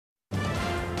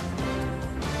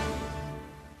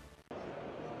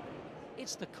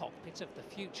It's the cockpit of the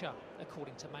future,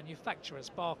 according to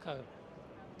manufacturers Barco.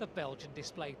 The Belgian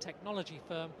display technology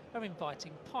firm are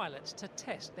inviting pilots to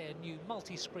test their new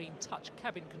multi-screen touch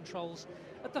cabin controls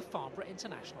at the Farnborough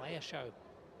International Air Show.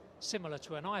 Similar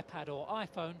to an iPad or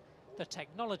iPhone, the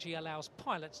technology allows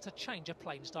pilots to change a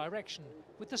plane's direction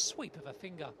with the sweep of a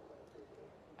finger.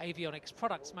 Avionics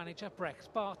products manager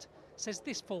Brecht Bart says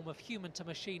this form of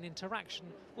human-to-machine interaction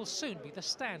will soon be the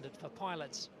standard for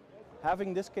pilots.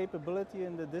 Having this capability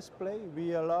in the display,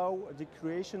 we allow the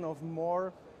creation of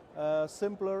more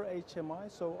simpler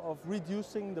HMI, so of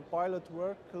reducing the pilot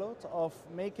workload, of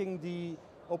making the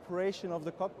operation of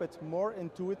the cockpit more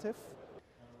intuitive.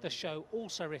 The show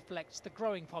also reflects the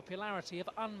growing popularity of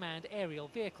unmanned aerial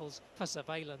vehicles for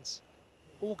surveillance.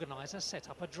 Organisers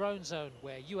set up a drone zone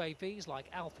where UAVs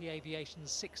like Alpi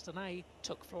Aviation's Sixton A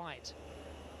took flight.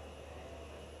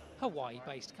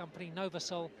 Hawaii-based company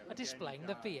Novasol are displaying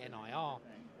the VNIR,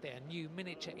 their new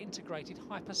miniature integrated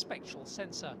hyperspectral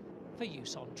sensor for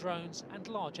use on drones and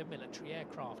larger military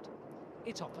aircraft.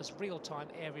 It offers real-time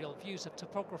aerial views of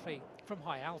topography from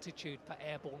high altitude for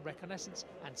airborne reconnaissance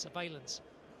and surveillance,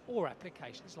 or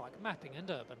applications like mapping and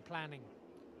urban planning.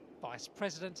 Vice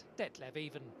President Detlev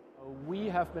Even. We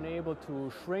have been able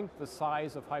to shrink the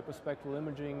size of hyperspectral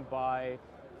imaging by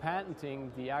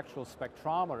patenting the actual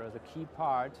spectrometer as a key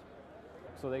part,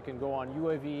 so they can go on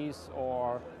UAVs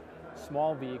or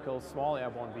small vehicles, small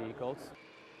airborne vehicles.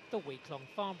 The week-long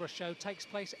Farnborough show takes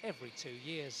place every 2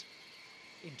 years.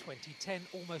 In 2010,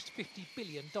 almost $50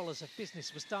 billion of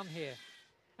business was done here.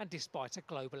 And despite a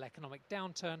global economic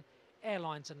downturn,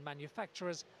 airlines and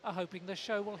manufacturers are hoping the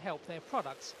show will help their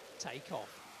products take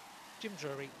off. Jim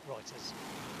Drury, Reuters.